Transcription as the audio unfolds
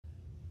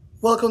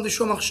Welcome to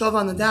Show Machshava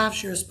on the Daf.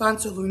 Share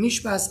sponsor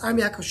Nishbas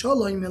Armi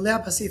Akasholo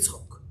Melea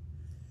Pasitzchok.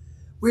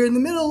 We're in the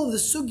middle of the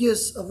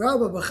sugyas of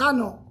Rabba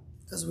Bachano,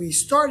 as we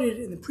started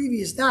in the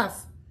previous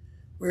Daf.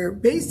 We're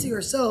basing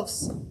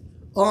ourselves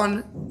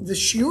on the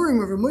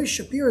shiurim of Ramosh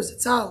Shapira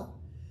Zatzal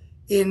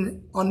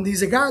on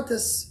these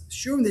agartas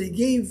shiurim that he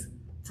gave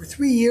for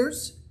 3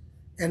 years,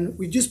 and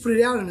we just put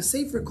it out in a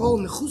sefer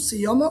called Nechus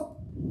Yama.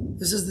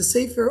 This is the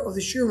sefer of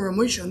the shiurim of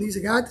Ramosh on these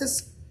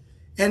agartas.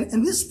 And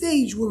in this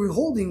stage where we're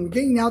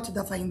getting now to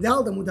Daf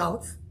Dal Amud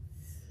Aleph.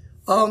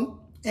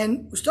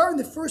 And we're starting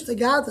the first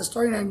Agatha,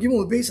 starting on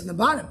Gimel base on the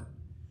bottom.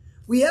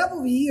 We have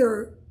over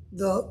here,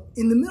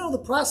 in the middle of the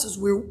process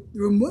where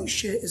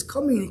Moshe is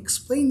coming and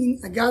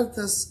explaining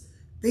Agatha's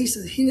based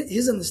on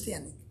his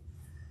understanding.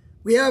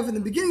 We have, in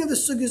the beginning of the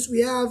Sugyas,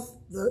 we have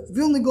the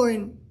Vilna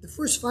Goyen, the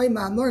first 5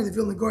 Maamar, the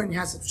Vilna Goyen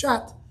has a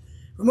pshat.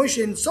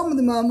 Moshe, in some of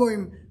the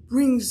Maamarim,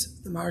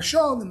 brings the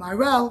Marshal, the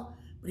Maharal.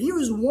 But here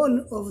is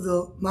one of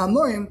the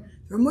Ma'amorim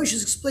that Moshe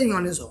is explaining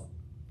on his own.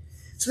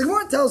 So the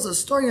Gemara tells us,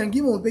 starting on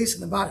Gimel base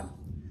in the bottom,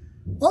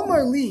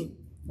 Omar Li,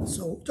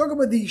 so talk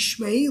about the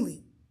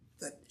Ishmaeli,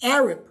 the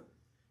Arab,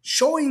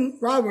 showing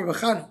Rabba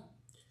Bachano.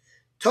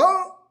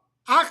 Ta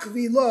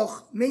achvi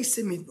loch meise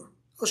midbar.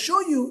 I'll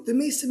show you the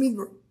meise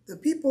midbar, the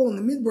people in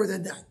the midbar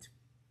that died.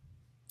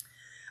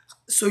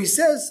 So he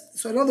says,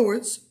 so in other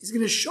words, he's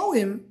going to show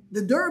him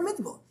the Dur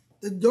midbar,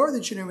 the Dur, the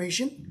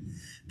generation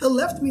that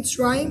left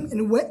Mitzrayim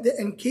and went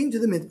and came to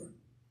the Midbar.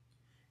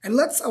 And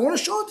I want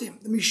to show it to him.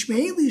 The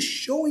Mishmaeli is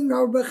showing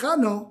Rabba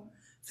Bachano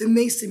the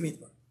Meisi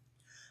Midbar.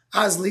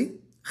 Azli,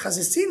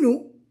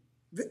 Chazesinu,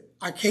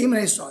 I came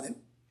and I saw them.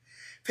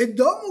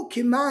 Fedomu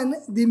kiman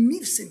de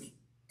mifsemi.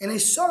 And I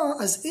saw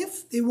as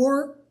if they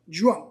were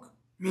drunk.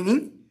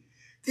 Meaning,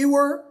 they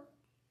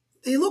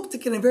looked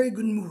like in a very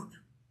good mood.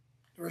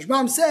 The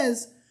Rashbam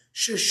says,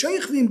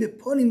 Sheshoichvim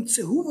beponim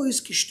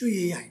tzehuvois kishtu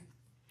yayin.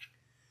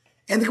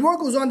 And the Gemara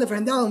goes on to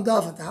find out on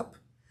Dalfatap.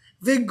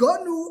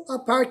 Vegonu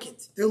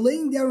aparkit. They're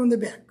laying down on their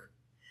back.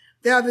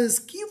 They have a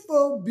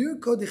skifo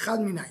birko dechad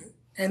minayu.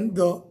 And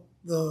the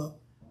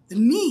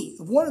knee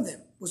of one of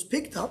them was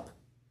picked up.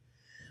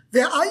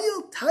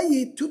 Ve'ayil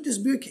taye tutis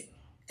birke.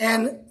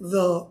 And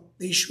the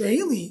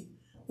Ishmaeli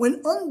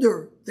went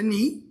under the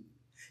knee.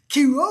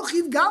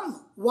 Kirochiv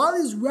gamla. While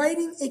he's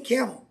riding a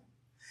camel.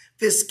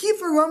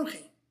 Ve'skifa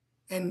ramche.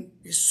 And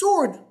his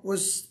sword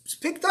was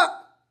picked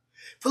up.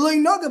 But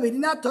he did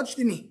not touch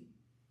the knee.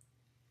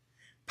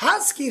 I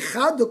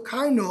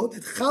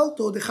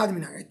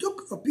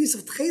took a piece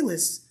of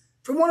tchelis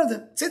from one of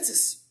the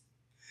tzitzis.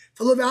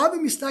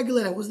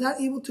 I was not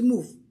able to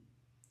move.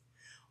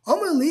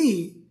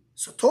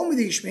 So told me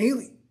the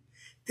Ishmaeli,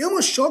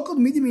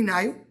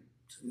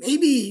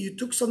 maybe you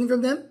took something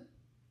from them.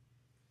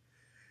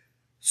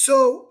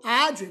 So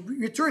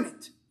return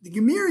it. The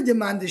Gemir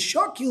demand the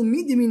shakil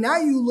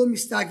midiminayu lo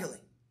mistagile.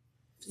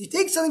 If you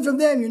take something from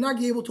them, you're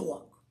not able to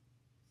walk.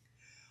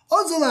 I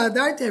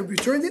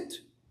returned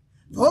it,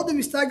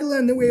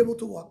 and they were able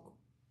to walk.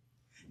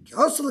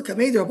 Also, the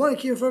Rabbanon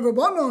came in front of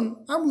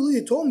Rabbanon.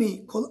 Amruli told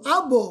me, "Kol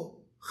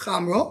abo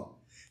chamro,"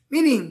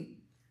 meaning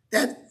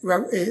that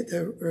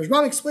the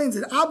Rashbam explains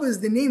that Abba is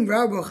the name of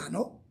Rabba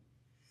Bachano.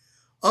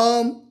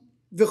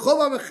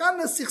 V'chol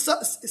Bachana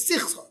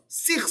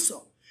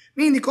sichso,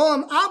 meaning they call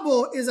him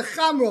Abba is a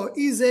chamro,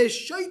 is a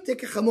shoyte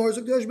kechamor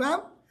zok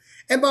Rashbam,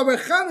 and Baba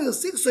Bachana the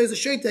sichso is a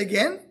shoyte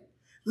again.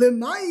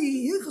 Why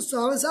you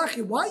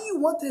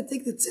wanted to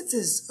take the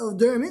tzitzis of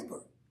Dur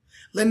Midbar?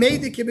 You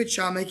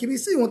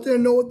wanted to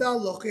know what the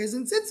halacha is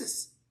in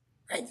tzitzis.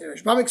 Right? The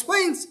Rashbam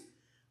explains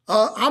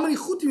how many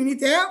chutim you need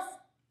to have.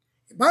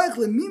 You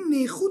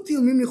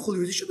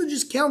should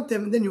just count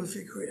them and then you will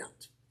figure it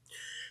out.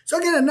 So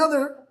again,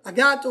 another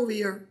agat over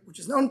here, which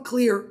is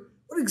unclear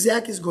what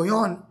exactly is going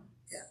on.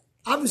 Yeah.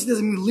 Obviously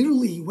doesn't mean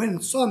literally he went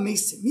and saw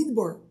Meis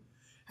Midbar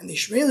and the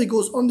Ishmaeli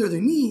goes under the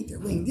knee, they're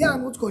laying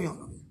down. What's going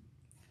on?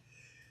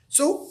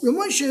 So,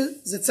 Moshe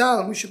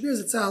Shapira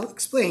Zatzal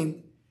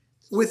explained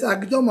with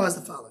Agdoma as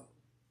the following.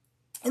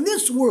 In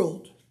this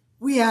world,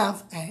 we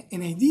have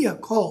an idea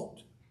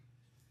called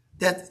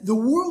that the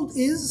world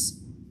is,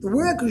 the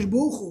way HaKadosh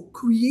Baruch Hu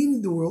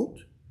created the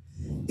world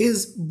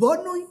is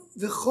Banoi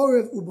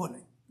v'chorev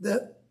ubanoi.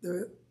 The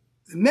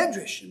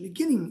Medrash, the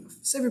beginning of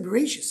Sefer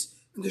Bereshis,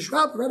 and the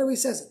Rabba right away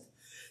says it.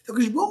 The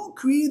HaKadosh Baruch Hu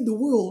created the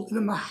world in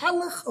a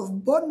mahalach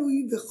of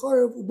Banoi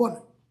v'chorev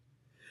ubanoi.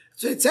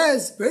 So it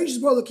says, that's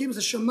the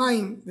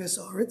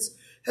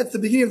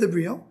beginning of the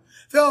Bria.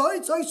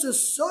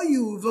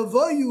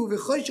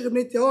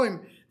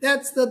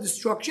 That's the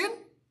destruction.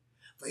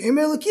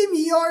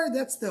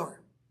 That's the R.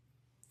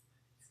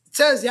 It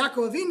says,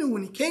 Yaakov Avinu,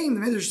 when he came,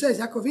 the Medrash says,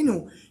 Yaakov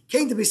Avinu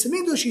came to Beis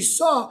Hamikdash, he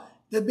saw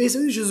that Beis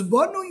Hamikdash is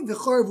Banoi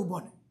v'chorev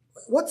ubanoi.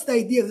 What's the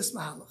idea of this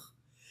mahalach?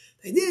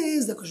 The idea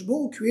is that Kadosh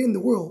Baruch Hu created in the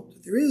world,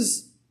 that there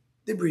is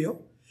the Bria,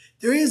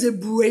 there is a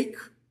break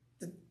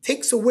that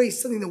takes away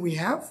something that we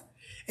have,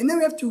 and then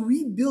we have to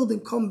rebuild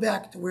and come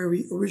back to where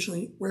we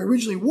originally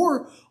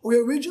were, or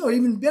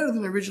even better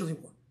than originally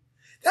were.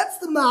 That's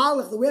the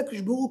mahalach, the way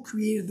HaKadosh Baruch Hu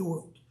created the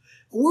world.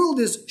 The world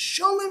is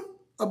shalom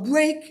a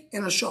break,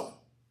 and a shalom.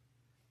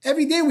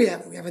 Every day we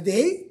have it. We have a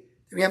day,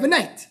 then we have a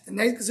night. The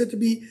night is considered to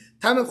be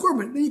time of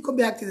Churban. Then you come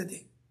back to the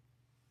day.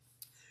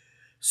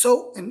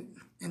 So, and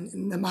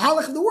in the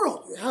Mahalach of the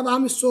world, you have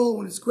Am Yisrael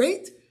when it's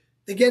great.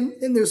 Again,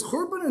 then there's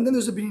Churban, and then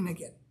there's a Binyan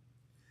again.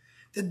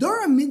 The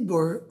Dor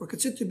Hamidbar were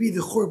considered to be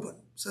the Churban,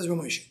 says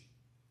Rabba.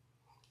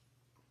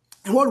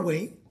 In what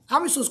way?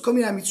 Am Yisrael is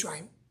coming out of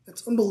Mitzrayim.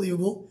 That's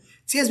unbelievable.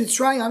 It says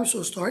Mitzrayim, Am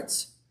Yisrael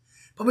starts.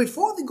 But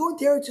before they go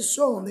into Eretz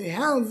Yisrael and they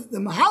have the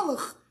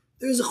Mahalach,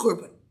 there is a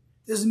Churban.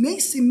 There's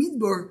Meis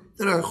Hamidbar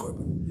that are a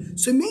Churban.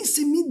 So Meis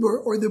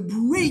Hamidbar, or the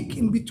break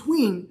in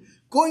between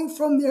going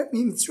from there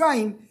in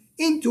Mitzrayim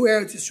into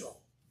Eretz Yisrael.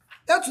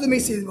 That's what the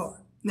Meis Hamidbar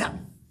are. Now,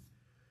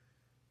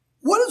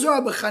 what is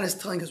Rabba is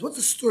telling us? What's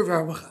the story of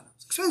Rabba?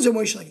 It explains Rabba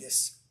like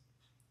this.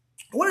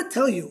 I want to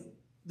tell you,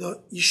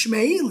 the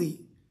Yishmaeli,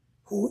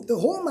 who the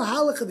whole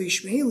Mahalach of the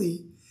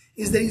Yishmaeli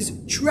is that he's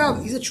a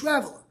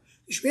traveler.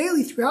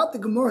 Yishmaeli throughout the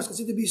Gemara is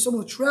considered to be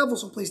someone who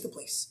travels from place to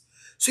place.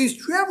 So he's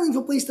traveling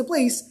from place to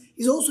place.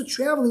 He's also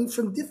traveling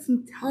from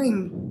different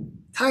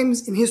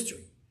times in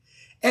history.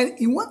 And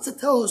he wants to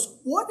tell us,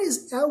 what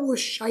is our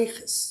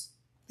shaykhis?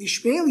 The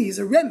Yishmaeli is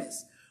a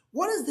remez.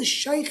 What is the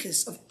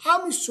shaykhis of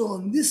Am Yisrael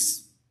in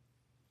this,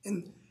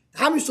 and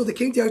Am Yisrael that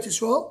came to Eretz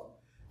Yisrael,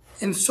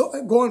 and so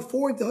going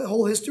forward the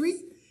whole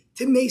history,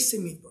 to Meis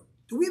Hamidbar?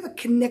 Do we have a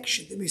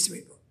connection to Meis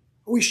Hamidbar?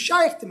 Are we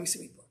shaykh to Meis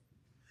Hamidbar?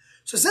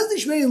 So it says the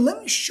Yishmaeli, let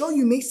me show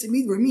you Meis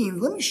Hamidbar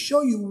means. Let me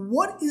show you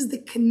what is the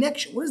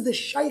connection, what is the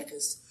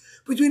shaykhis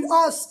between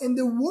us and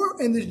the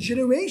world and the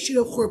generation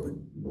of Churban.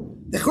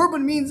 The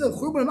Churban means the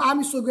Churban of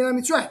Am Yisrael going out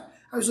of Mitzrayim.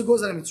 Am Yisrael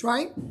goes out of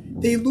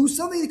Mitzrayim, they lose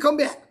something, they come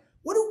back.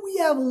 What do we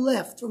have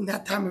left from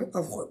that time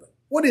of Churban?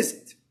 What is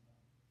it?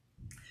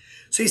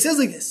 So he says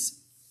like this.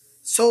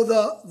 So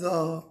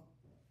the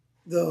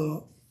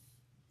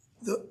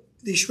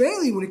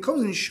Yishmaeli, when he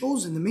comes and he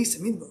shows in the Meis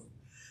Hamidbar,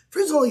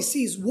 first of all he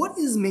sees, what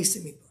is Meis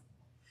Hamidbar?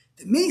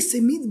 The Meis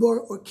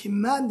Hamidbar or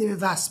Kimad de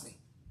Mevasme.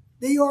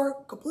 They are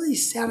completely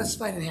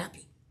satisfied and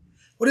happy.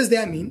 What does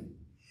that mean?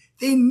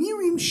 They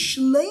nirim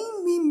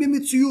shleimim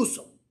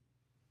b'mitzuyusom.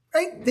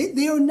 Right?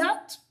 They are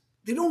not,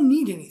 they don't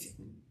need anything.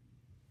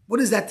 What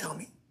does that tell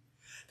me?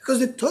 Because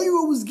the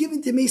Torah was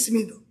given to Meis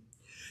Hamidbar.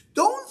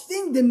 Don't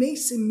think the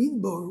Meis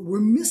Hamidbar were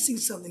missing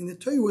something. The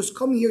Torah was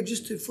coming here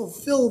just to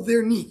fulfill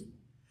their need.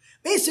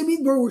 Meis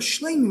Hamidbar were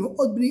shleimim,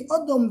 od b'nei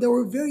adam, that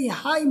were very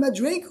high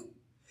madrego.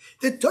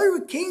 The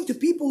Torah came to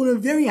people in a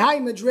very high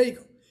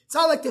madrego. It's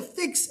not like to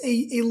fix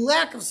a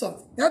lack of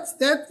something. That's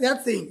the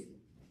thing.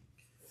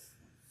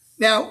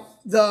 Now,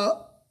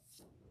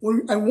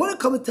 when I want to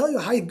come and tell you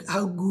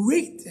how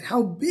great and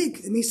how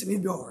big the Meis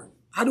Hamidbar are.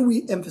 How do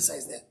we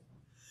emphasize that?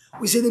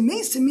 We say the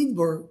Meis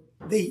Hamidbar,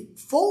 they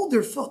fold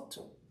their foot,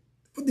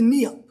 put the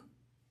knee up.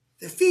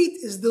 The feet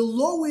is the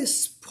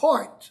lowest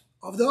part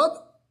of the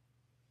other.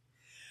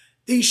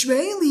 The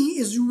Yishmaeli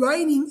is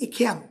riding a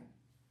camel.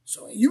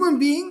 So a human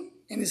being,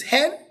 in his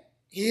head,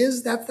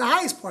 that's the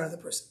highest part of the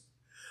person.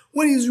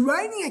 When he's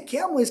riding a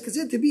camel, he's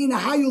considered to be in a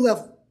higher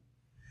level.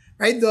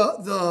 Right?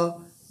 The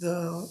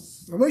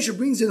Ramosha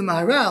brings in the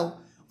Maharal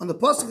on the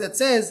pasuk that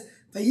says,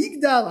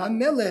 Vayigdal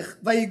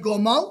HaMelech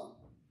Vayigomal.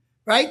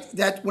 Right?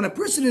 That when a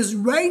person is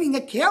riding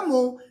a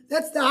camel,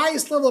 that's the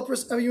highest level of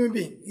a human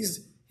being.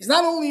 He's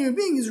not only a human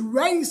being, he's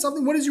riding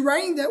something. What is he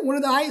riding? That one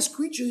of the highest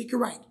creatures you can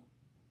ride.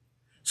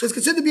 So it's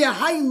considered to be a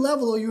high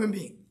level of human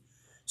being.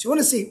 So you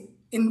want to see,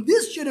 in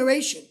this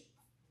generation,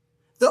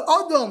 the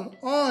Adam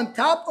on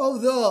top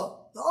of the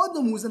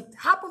Adam who's on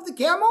top of the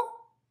camel,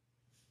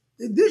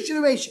 in this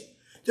generation,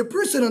 the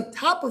person on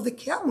top of the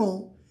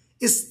camel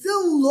is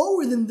still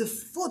lower than the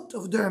foot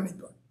of Dor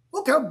Hamidbar.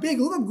 Look how big,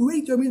 look how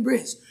great Dor Hamidbar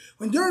is.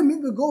 When Dor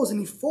Hamidbar goes and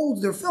he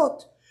folds their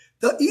foot,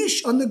 the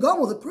ish on the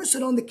camel, the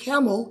person on the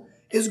camel,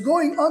 is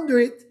going under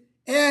it,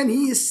 and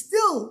he is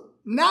still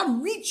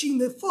not reaching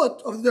the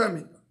foot of Dor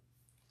Hamidbar.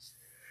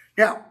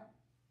 Now,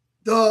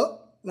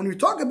 when we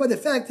talk about the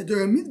fact that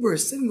Dor Hamidbar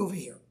is sitting over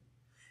here,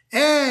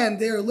 and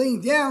they're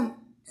laying down,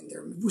 and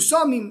they're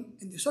vusamim,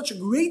 and they're such a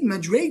great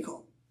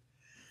madrego,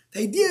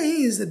 the idea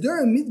is that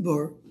Dor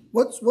Hamidbar,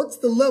 what's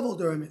the level of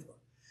Dor Hamidbar?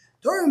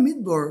 Dor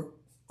Hamidbar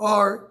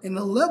are in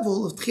the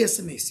level of Tchias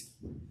HaMesim.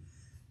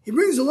 He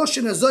brings a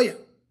Lashon Hazoya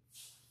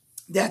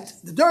that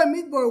the Dor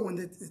Hamidbar, when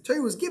the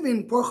Torah was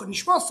given, Baruch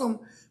Nishmasam,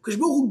 because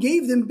Baruch Hu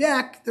gave them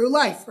back their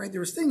life, right? They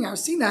were staying out of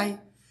Sinai,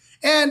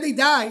 and they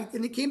died,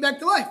 and they came back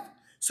to life.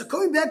 So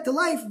coming back to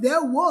life,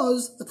 that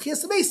was a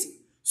Tchias HaMesim.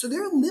 So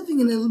they're living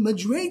in a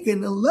madrega,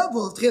 in a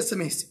level of Tchias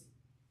HaMesim.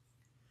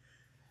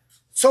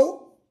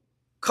 So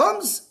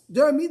comes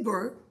Dor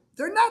Hamidbar,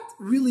 they're not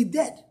really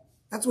dead.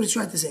 That's what he's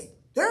trying to say.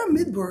 Dor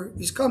Hamidbar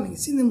is coming,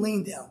 seeing them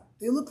laying down.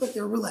 They look like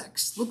they're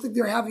relaxed, look like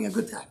they're having a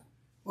good time.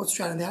 What's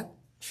trying to that?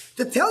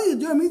 To tell you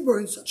Dor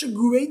Hamidbar is such a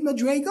great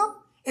madrega,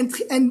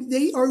 and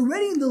they are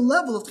already in the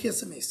level of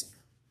Tchias HaMesim.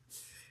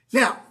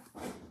 Now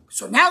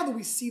that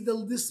we see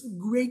this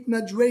great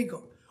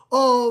madrega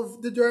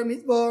of the Dor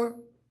Hamidbar,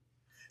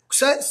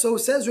 so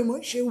says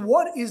Ramosha,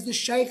 what is the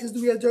shaykhs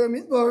do we have Dor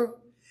Hamidbar?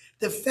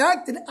 The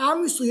fact that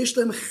Am Yisrael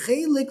Yishlem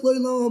Chelik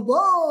Lo'olam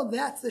Haba,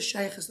 that's the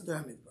Shaykhs of the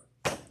Hamidbar.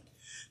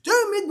 The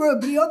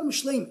Hamidbar, B'nai Adam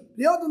Shleim.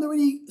 B'nai Adam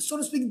already, so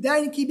to speak,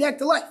 died and came back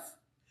to life.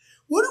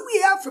 What do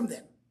we have from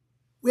them?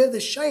 We have the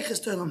Shaykhs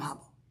to Olam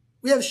Haba.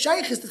 We have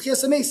Shaykhs to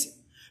Tchias HaMesim,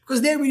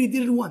 because they already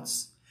did it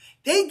once.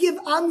 They give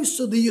Am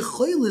Yisrael the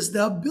Yecholis,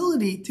 the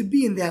ability to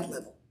be in that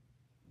level.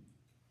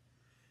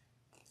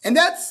 And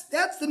that's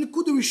the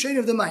Nekuda Rishon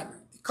of the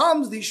Maamar. It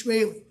comes, the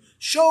Ishmaeli,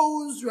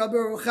 shows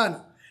Rabba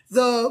Channa,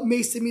 the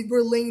Mesa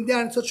Midbar laying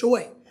down in such a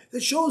way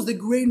that shows the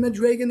great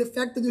Madreg and the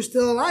fact that they're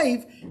still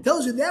alive,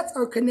 tells you that's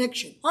our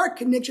connection. Our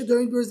connection to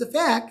Midbar is the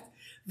fact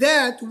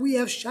that we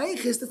have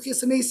Shaykhs to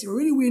Tchias HaMesim.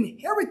 Already we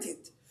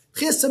inherited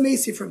Tchias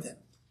HaMesim from them.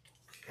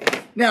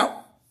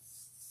 Now,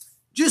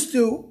 just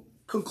to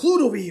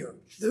conclude over here,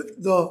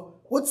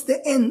 what's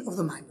the end of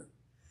the Maamar?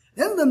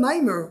 Then the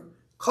Maamar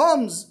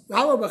comes,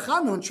 Rabba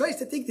Channa, and tries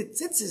to take the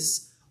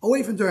tzitzis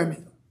away from the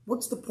Midbar.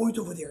 What's the point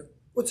over there?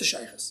 What's the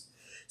Shaykhs?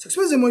 So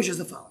explains the Moshe as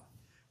the following.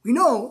 We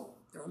know,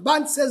 the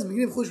Ramban says,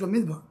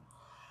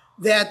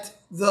 that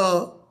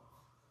the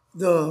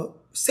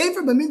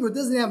Sefer Bamidbar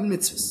doesn't have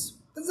mitzvahs.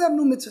 It doesn't have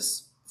no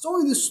mitzvahs. It's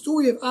only the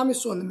story of Am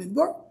Yisrael in the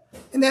Midbar,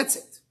 and that's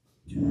it.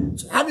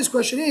 So the obvious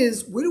question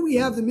is, where do we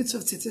have the mitzvah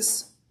of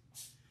tzitzis?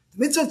 The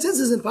mitzvah of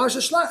tzitzis is in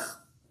Parashat Shlach.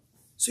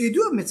 So you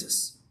do have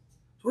mitzvahs.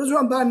 So what does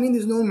Ramban mean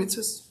there's no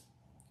mitzvahs?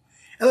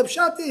 And the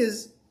pshat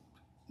is,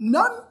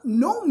 no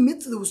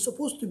mitzvah that was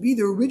supposed to be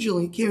there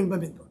originally came in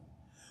Bamidbar.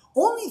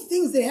 Only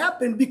things that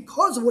happened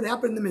because of what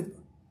happened in the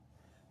Midbar.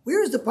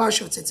 Where is the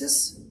Parsha of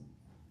Tzitzis?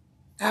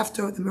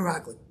 After the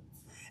Meraglim.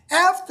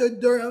 After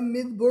the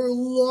Hamidbar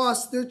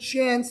lost their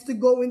chance to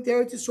go into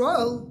Eretz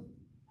Yisrael,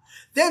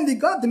 then they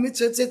got the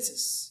mitzvah of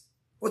Tzitzis.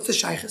 What's the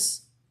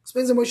Shaykhs?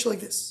 Explains the Moshe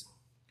like this.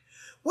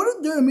 What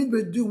did the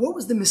Hamidbar do? What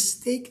was the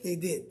mistake they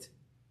did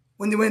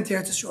when they went to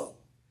Eretz Yisrael?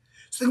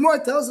 So the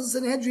Gemara tells us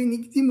in Hedrin,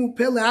 Nikdimu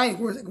Pelayin,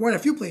 we're in a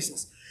few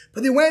places,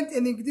 but they went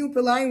and Nikdimu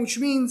Pelayin, which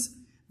means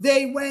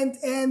they went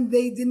and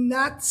they did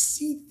not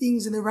see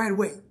things in the right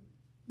way.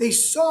 They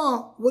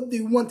saw what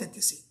they wanted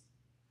to see.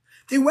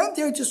 They went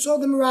there to saw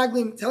the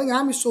Meraglim, telling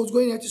Am Yisrael was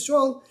going to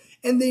Yisrael,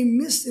 and they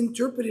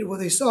misinterpreted what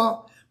they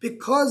saw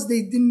because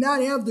they did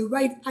not have the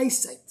right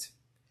eyesight.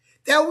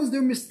 That was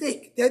their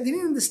mistake. They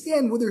didn't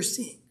understand what they're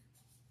seeing.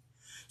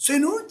 So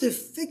in order to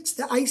fix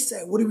the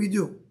eyesight, what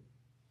do?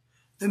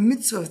 The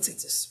mitzvah of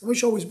tzitzis,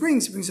 which always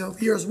brings it up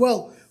here as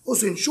well,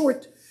 also in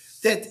short,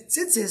 that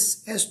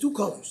tzitzis has two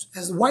colors. It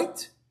has the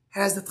white,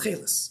 has the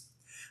tchelis.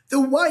 The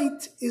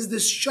white is the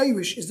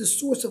shirish, is the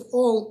source of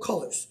all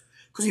colors.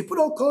 Because you put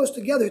all colors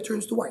together, it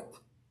turns to white.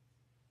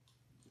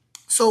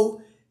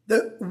 So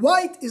the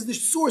white is the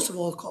source of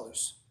all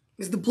colors,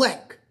 is the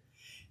black.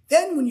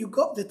 Then when you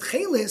go, the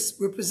tchelis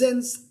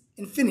represents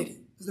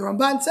infinity. As the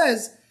Ramban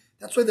says,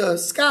 that's why the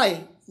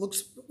sky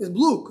looks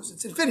blue, because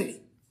it's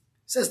infinity.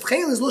 It says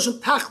tchelis loshen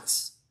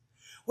tachlis.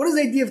 What is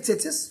the idea of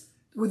tzitzis?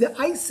 With the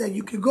eyesight,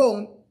 you can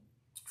go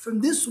from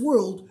this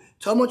world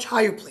to a much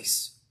higher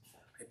place.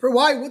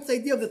 Why? What's the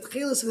idea of the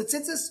tchelis of the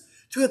tzitzis?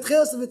 To the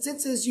tchelis of the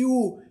tzitzis, it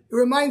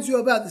reminds you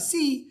about the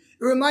sea,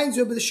 it reminds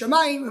you of the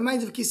shamayim, it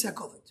reminds you of Kisei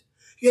HaKovod.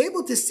 You're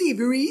able to see,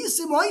 you're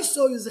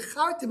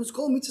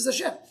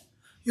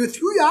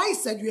through your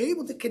eyesight, you're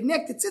able to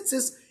connect the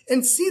tzitzis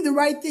and see the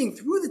right thing.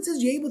 Through the tzitzis,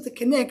 you're able to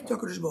connect to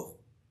HaKadosh Baruch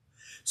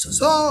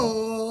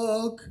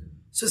Hu.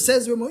 So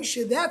says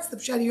Moshe, that's the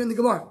pshat here in the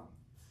Gemara.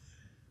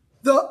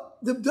 The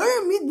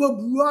Hamidbar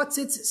brought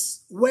tzitzis.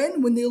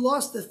 When they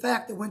lost the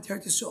fact that went to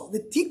Eretz Yisrael. The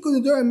tikkun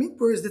of the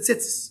Hamidbar is the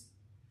tzitzis.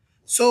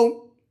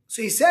 So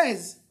he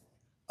says,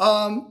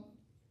 that's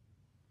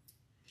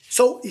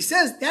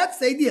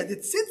the idea. The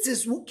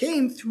tzitzis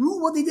came through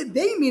what they did.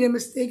 They made a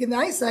mistake in the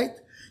eyesight.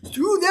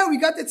 Through there we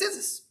got the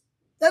tzitzis.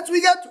 That's what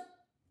we got to.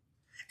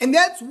 And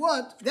that's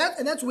what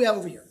we have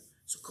over here.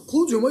 So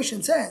concludes Moshe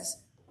and says,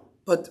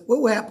 but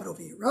what will happen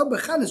over here? Rabba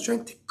Channa is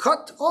trying to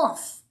cut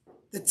off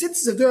the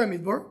tzitzis of the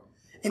Hamidbar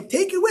and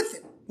take it with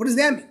him. What does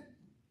that mean?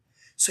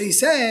 So he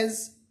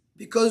says,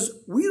 because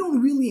we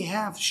don't really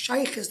have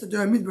shaykhs to the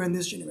Hamidbar in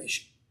this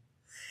generation.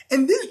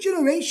 And this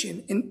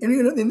generation, in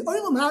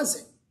Olam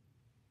Hazeh,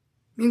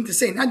 meaning to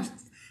say, not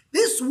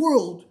this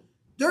world,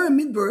 the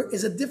Hamidbar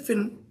is a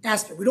different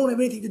aspect. We don't have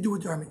anything to do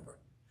with the Hamidbar.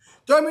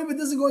 The Hamidbar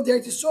doesn't go into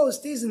Eretz Yisrael, it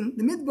stays in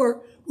the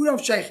Midbar. We don't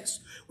have shaykhs.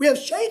 We have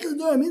shaykhs to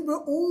the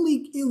Hamidbar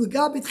only in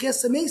Legabit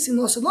Tchias HaMesim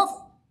Noselav.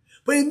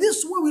 But in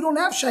this world, we don't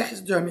have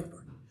shaykhs to the Hamidbar.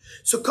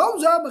 So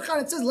comes Rabba Channa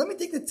and says, let me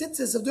take the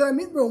tzitzis of the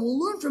Hamidbar and we'll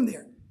learn from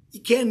there. You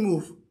can't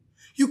move.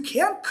 You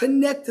can't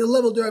connect to the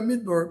level of the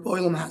Hamidbar by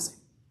Olam Hazeh.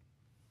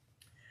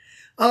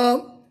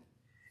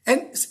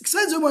 And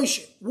says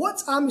Moshe,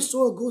 once Am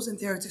Yisrael goes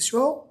into Eretz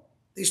Yisrael,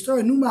 they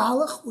start a new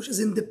mahalach which is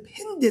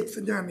independent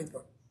from the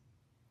Hamidbar.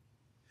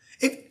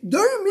 If the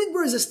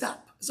Hamidbar is a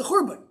stop, it's a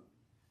churban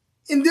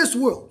in this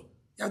world.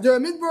 You have the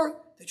Hamidbar,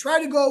 they try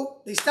to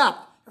go, they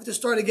stop, you have to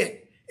start again.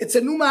 It's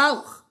a new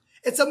mahalach.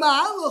 It's a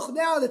mahalach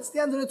now that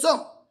stands on its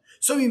own.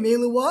 So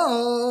Yimele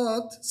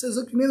what? Says,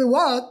 look, Yimele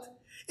what?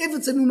 If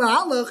it's a new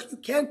mahalach, you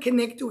can't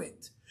connect to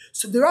it.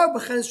 So the Rabba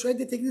is trying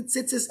to take the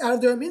tzitzis out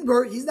of the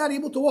Hamidbar. He's not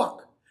able to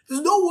walk.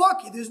 There's no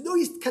walking. There's no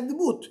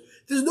kadmut.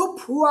 There's no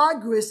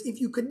progress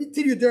if you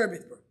continue the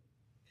Hamidbar.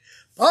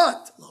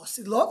 But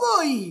we're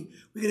going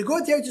to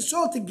go to Eretz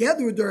Yisrael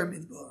together with the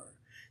Hamidbar.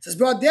 So it's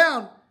brought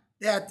down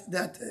that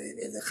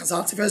the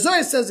Chazal Sefer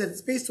Zohar says that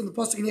it's based on the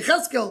pasuk in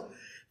Yechezkel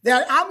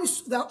that Am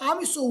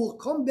Yisrael will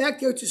come back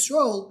to Eretz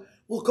Yisrael,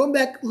 will come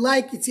back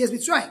like it says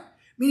Mitzrayim.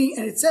 Meaning,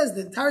 and it says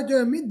the entire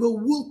Dor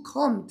Hamidbar will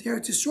come to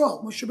Eretz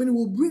Yisrael. Moshe Rabbeinu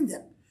will bring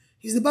them.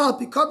 He's the Baal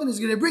Pikadon is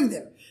going to bring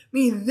them.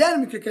 Meaning,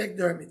 then we can connect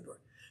Dor Hamidbar.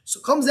 So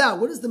it comes out,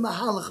 what is the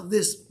mahalach of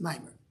this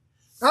Maamar?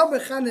 Rabba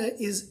Channa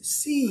is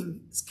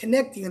seeing, is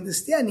connecting,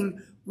 understanding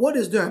what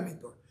is Dor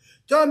Hamidbar.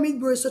 Dor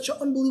Hamidbar is such an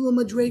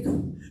unbelievable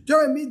madrega.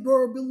 Dor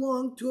Hamidbar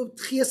belong to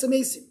Tchias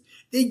HaMesim.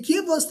 They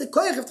give us the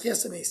koyach of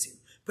Tchias HaMesim.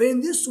 But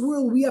in this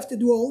world, we have to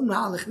do our own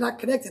mahalach, not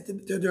connected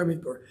to Dor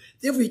Hamidbar.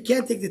 Therefore, we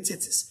can't take the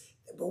tzitzis.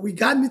 But we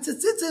got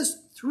tzitzis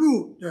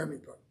through Dor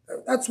Hamidbar.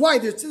 That's why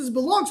the tzitzis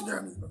belong to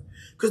Dor Hamidbar,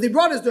 because they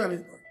brought us Dor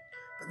Hamidbar.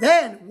 But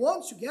then,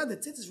 once you get the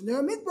tzitzis from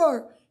Dor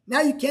Hamidbar,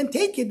 now you can't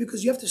take it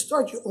because you have to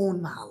start your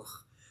own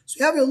mahalach. So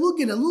you have a look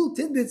in a little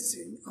tidbits.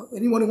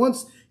 Anyone who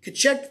wants could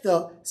check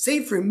the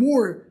Sefer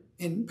more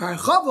in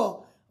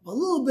Machshava, a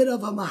little bit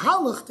of a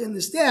mahalach to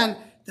understand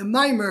the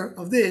Maamar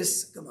of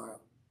this Gemara.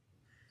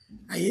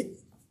 I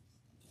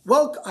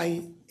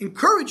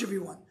encourage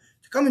everyone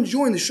to come and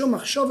join the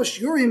Machshava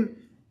Shiurim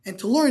and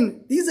to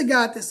learn these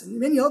agatas and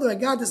many other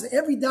agatas,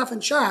 every daf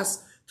and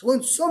shas, to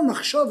learn some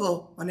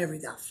Machshava on every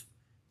daf.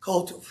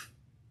 Kol Tov.